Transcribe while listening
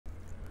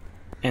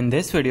In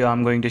this video,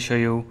 I'm going to show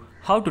you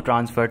how to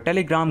transfer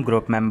Telegram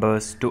group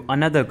members to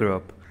another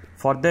group.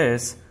 For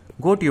this,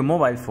 go to your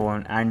mobile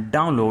phone and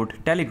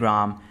download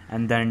Telegram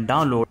and then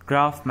download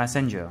Graph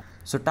Messenger.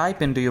 So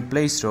type into your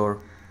Play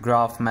Store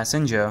Graph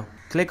Messenger,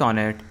 click on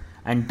it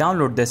and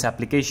download this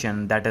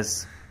application, that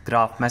is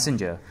Graph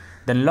Messenger.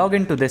 Then log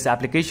into this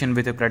application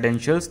with your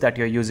credentials that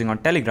you're using on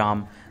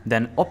Telegram.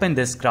 Then open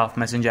this Graph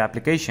Messenger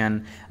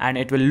application and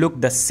it will look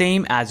the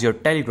same as your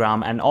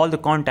Telegram, and all the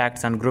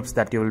contacts and groups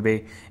that you will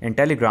be in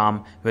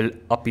Telegram will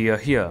appear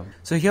here.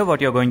 So here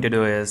what you're going to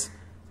do is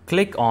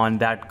click on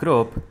that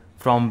group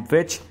from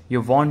which you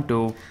want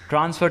to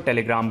transfer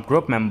Telegram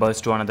group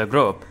members to another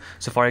group.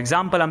 So for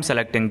example, I'm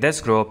selecting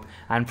this group,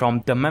 and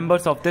from the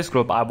members of this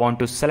group, I want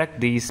to select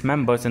these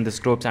members in this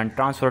group and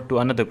transfer to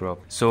another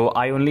group. So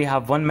I only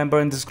have one member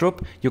in this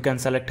group. You can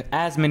select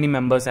as many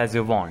members as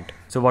you want.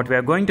 So what we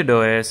are going to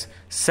do is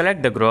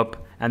select the group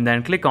and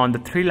then click on the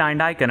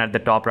three-lined icon at the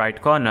top right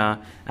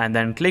corner and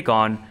then click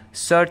on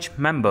Search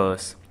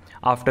Members.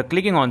 After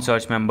clicking on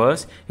Search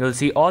Members, you'll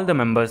see all the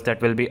members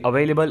that will be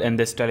available in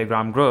this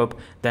Telegram group.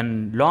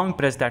 Then long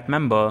press that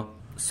member.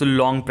 So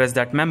long press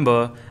that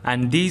member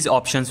and these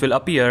options will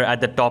appear at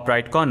the top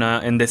right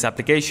corner in this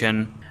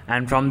application.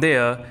 And from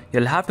there,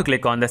 you'll have to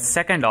click on the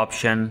second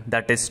option,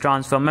 that is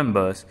Transfer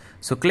Members.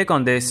 So click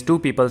on this two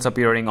people's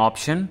appearing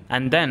option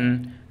and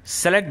then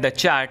select the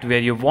chat where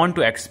you want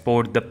to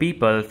export the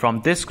people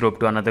from this group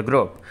to another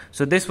group.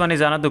 So this one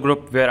is another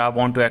group where I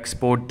want to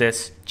export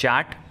this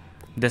chat,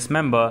 this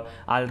member.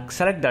 I'll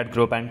select that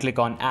group and click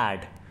on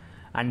Add.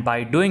 And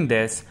by doing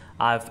this,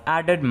 I've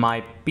added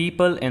my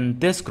people in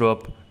this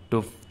group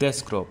to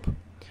this group.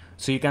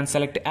 So you can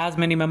select as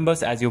many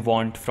members as you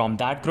want from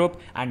that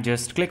group and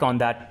just click on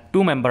that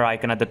two member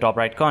icon at the top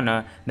right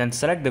corner, then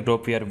select the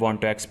group where you want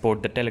to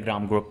export the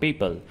Telegram group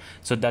people.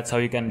 So that's how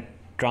you can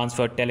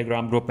transfer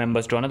Telegram group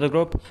members to another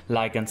group.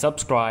 Like and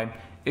subscribe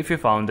if you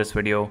found this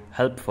video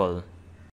helpful.